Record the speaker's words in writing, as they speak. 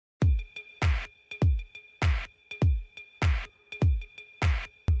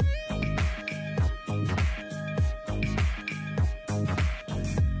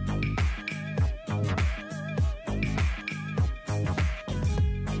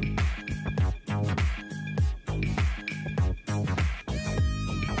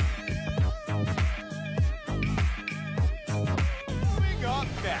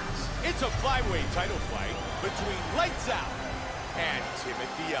flyweight title fight between Lights Out and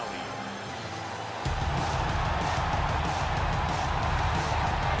Timothy Elliott.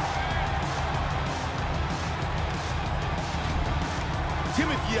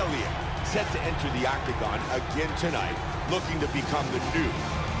 Timothy Elliott set to enter the octagon again tonight, looking to become the new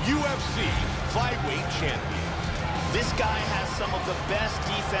UFC flyweight champion. This guy has some of the best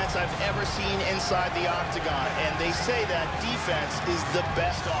defense I've ever seen inside the octagon, and they say that defense is the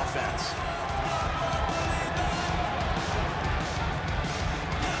best offense.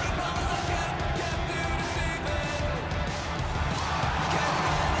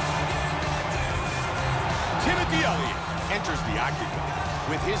 Timothy Elliott enters the octagon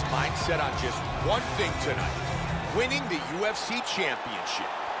with his mind set on just one thing tonight: winning the UFC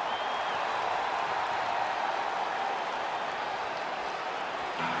championship.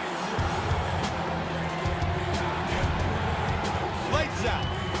 Lights Out,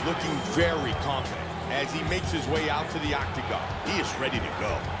 looking very confident as he makes his way out to the octagon. He is ready to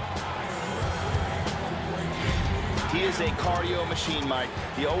go. He is a cardio machine, Mike.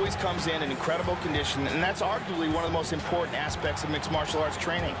 He always comes in incredible condition, and that's arguably one of the most important aspects of mixed martial arts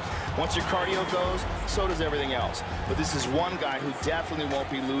training. Once your cardio goes, so does everything else. But this is one guy who definitely won't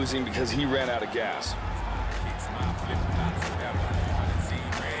be losing because he ran out of gas.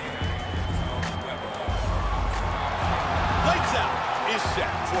 Lights Out is set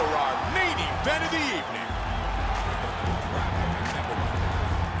for our main event of the evening.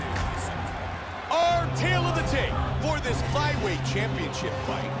 Our tale of the tape for this flyweight championship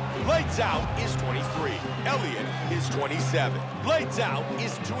fight. Lights Out is 23. Elliott is 27. Lights Out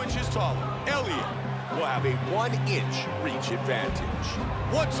is 2 inches taller. Elliott will have a 1-inch reach advantage.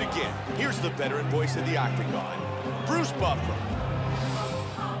 Once again, here's the veteran voice of the octagon, Bruce Buffer.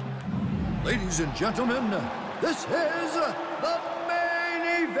 Ladies and gentlemen, this is the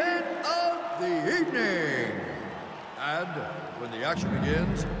main event of the evening. And when the action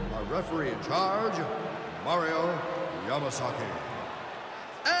begins, our referee in charge, Mario Yamasaki.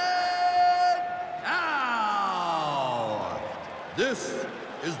 And now, this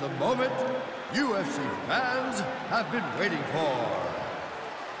is the moment UFC fans have been waiting for.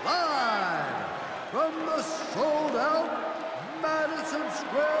 Live from the sold-out Madison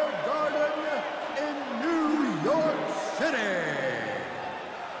Square Garden in New York City.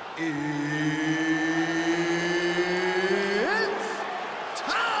 It's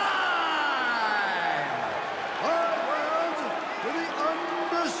time! 5 rounds for the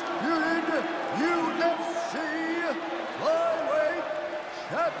undisputed UFC Flyweight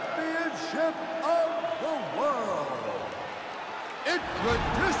Championship of the world.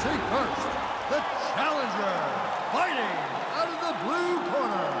 Introducing first, the challenger, fighting out of the blue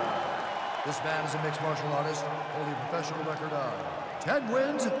corner. This man is a mixed martial artist, holding a professional record of 10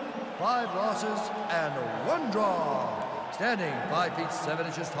 wins, 5 losses, and 1 draw. Standing 5 feet 7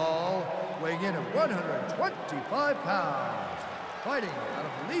 inches tall, weighing in at 125 pounds. Fighting out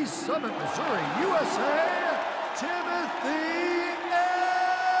of Lee Summit, Missouri, USA, Timothy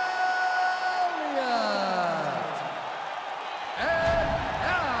Elliott. And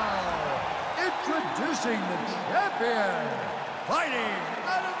now, introducing the champion, fighting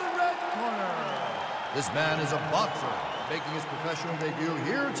out of the red corner. This man is a boxer, making his professional debut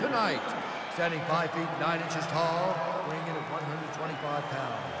here tonight. Standing 5 feet 9 inches tall, weighing in at 125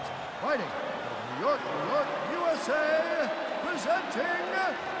 pounds. Fighting out of New York, USA, presenting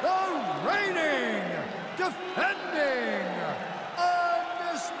the reigning, defending,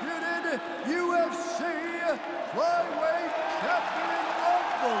 undisputed UFC flyweight champion of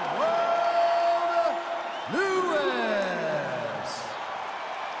the world, Lewis.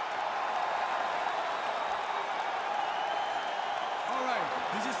 All right,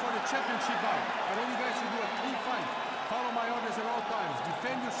 this is for the championship bout. I want you guys to do a clean fight. Follow my orders at all times.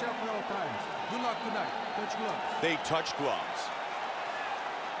 Defend yourself at all times. Good luck tonight. Touch gloves. They touch gloves.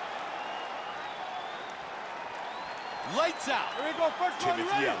 Lights Out. Here we go. First round. Timothy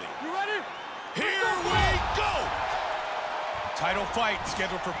You ready? Elliott. You ready? Here we go! Title fight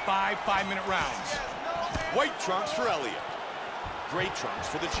scheduled for 5 5-minute rounds. White trunks for Elliott. Gray trunks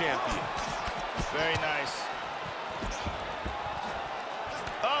for the champion. Very nice.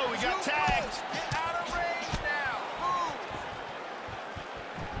 Oh, we got tagged. Get out of range now. Move.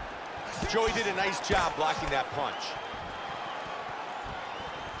 Joey did a nice job blocking that punch.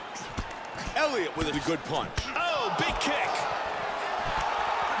 Elliott with a good punch. Oh, big kick.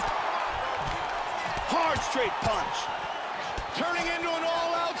 Hard straight punch. Turning into an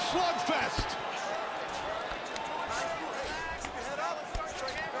all-out slugfest.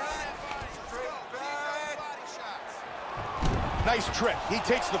 Nice trip. He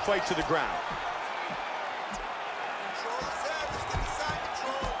takes the fight to the ground.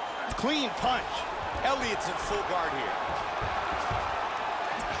 Clean punch. Elliott's in full guard here.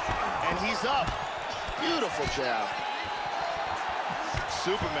 And he's up. Beautiful jab.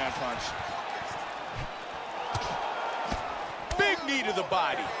 Superman punch. Big knee to the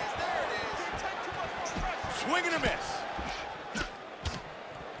body. Swing and a miss.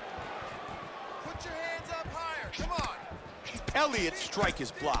 Put your hands up higher. Come on. Elliott's strike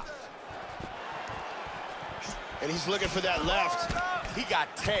is blocked. And he's looking for that left. He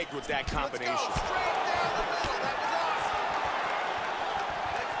got tagged with that combination. Let's go. Straight down the middle. That was awesome.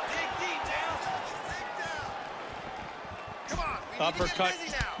 Let's dig deep, down. Come on. We need to Uppercut get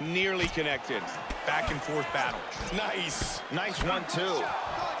busy now. nearly connected. Back and forth battle. Nice. Nice 1-2. Good shot.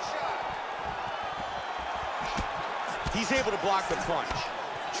 He's able to block the punch.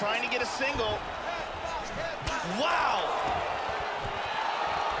 Trying to get a single. Wow!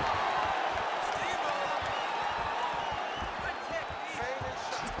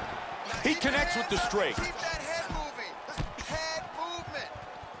 He connects with the straight. Keep that head moving. Head movement.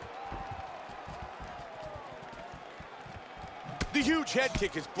 The huge head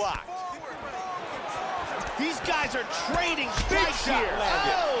kick is blocked. These guys are trading Big strikes shot here.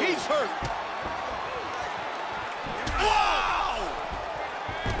 landed. Oh! He's hurt. Wow!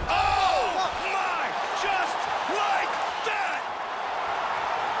 Oh, my! Just like that!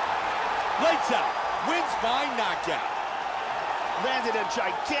 Lights out. Wins by knockout. Landed a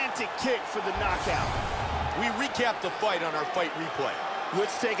gigantic kick for the knockout. We recap the fight on our fight replay.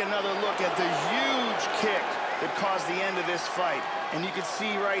 Let's take another look at the huge kick that caused the end of this fight. And you can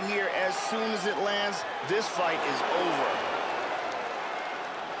see right here, as soon as it lands, this fight is over.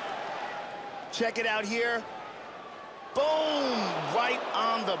 Check it out here. Boom! Right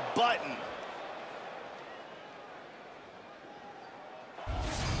on the button.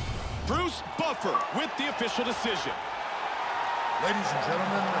 Bruce Buffer with the official decision. Ladies and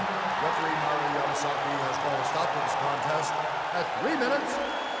gentlemen, referee Mario Yamasaki has called a stop to this contest at 3 minutes,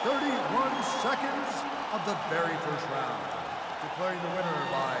 31 seconds of the very first round, declaring the winner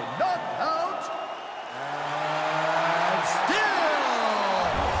by knockout, and still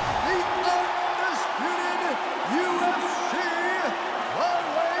the undisputed UFC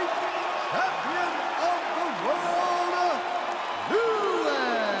flyweight champion of the world,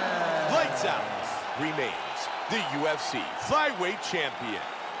 Lewis. Lights out remains the UFC flyweight champion.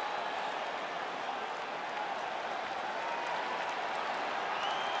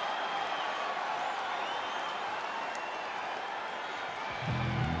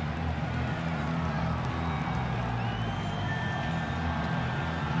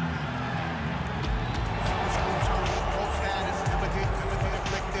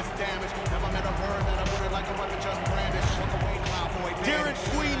 Darren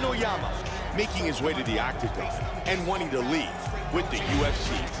Uenoyama making his way to the octagon and wanting to leave with the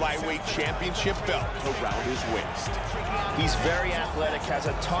UFC flyweight championship belt around his waist. He's very athletic, has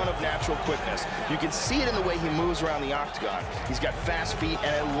a ton of natural quickness. You can see it in the way he moves around the octagon. He's got fast feet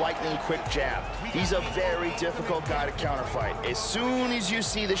and a lightning quick jab. He's a very difficult guy to counterfight. As soon as you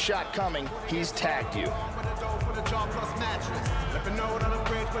see the shot coming, he's tagged you.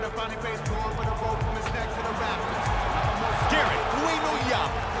 Darren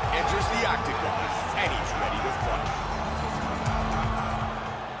Uenoyama enters the octagon and he's ready to fight.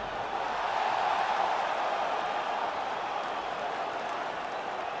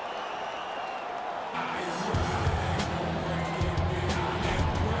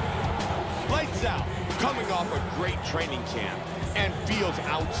 Lights out, coming off a great training camp and feels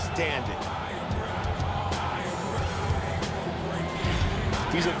outstanding.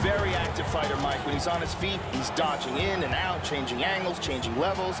 He's a very active fighter, Mike. When he's on his feet, he's dodging in and out, changing angles, changing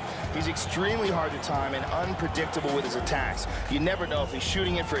levels. He's extremely hard to time and unpredictable with his attacks. You never know if he's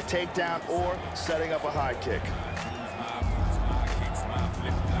shooting in for a takedown or setting up a high kick.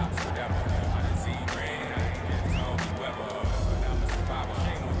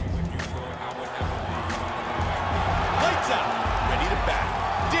 Lights out, ready to battle.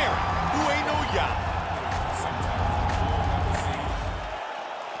 Darren Uenoyama.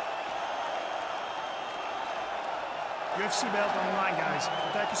 UFC belt on the line, guys.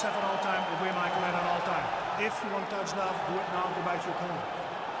 Protect yourself at all time. Obey my command at all time. If you want to touch love, do it now. Go back to your corner.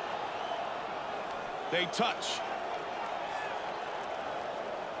 They touch.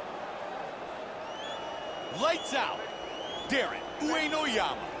 Lights out. Darren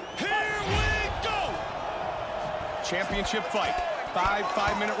Uenoyama. Here we go! Championship fight. 5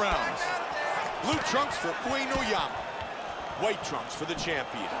 5-minute rounds. Blue trunks for Uenoyama. White trunks for the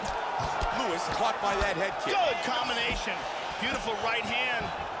champion. Lewis caught by that head kick. Good combination. Beautiful right hand.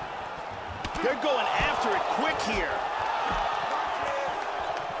 They're going after it quick here.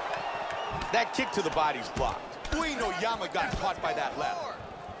 That kick to the body's blocked. Uenoyama got caught by that left.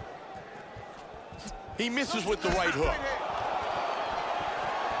 He misses with the right hook.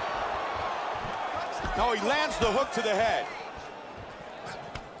 Now he lands the hook to the head.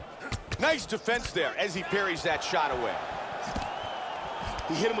 Nice defense there as he parries that shot away.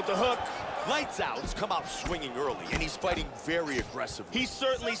 He hit him with the hook. Lights Out's come out swinging early, and he's fighting very aggressively. He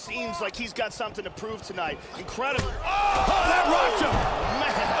certainly seems like he's got something to prove tonight. Incredible. Oh, that rocked him! Man.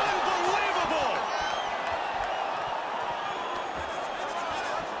 Unbelievable!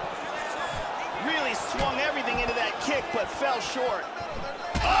 Really swung everything into that kick, but fell short.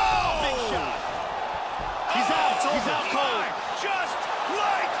 Oh! Big shot. He's out. He's out cold. Just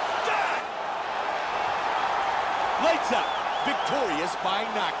like that! Lights Out, victorious by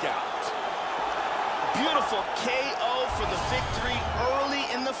knockout. Beautiful KO for the victory early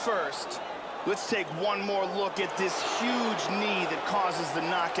in the first. Let's take one more look at this huge knee that causes the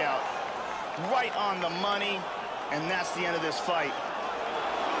knockout. Right on the money, and that's the end of this fight.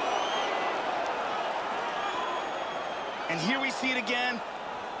 And here we see it again.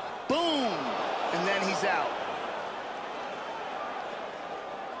 Boom! And then he's out.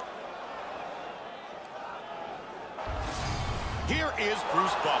 Here is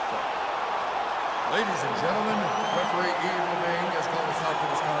Bruce Buffer. Ladies and gentlemen, referee Ian Levine has called a stop to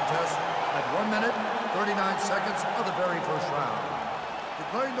this contest at 1 minute, 39 seconds of the very first round.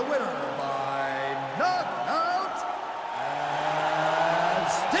 Declaring the winner by knockout, and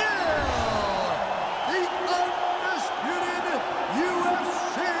still the undisputed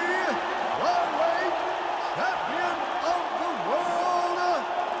UFC flyweight champion of the world,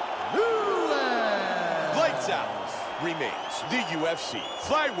 Lewis. Lights Out remains the UFC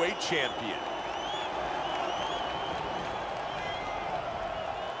flyweight champion.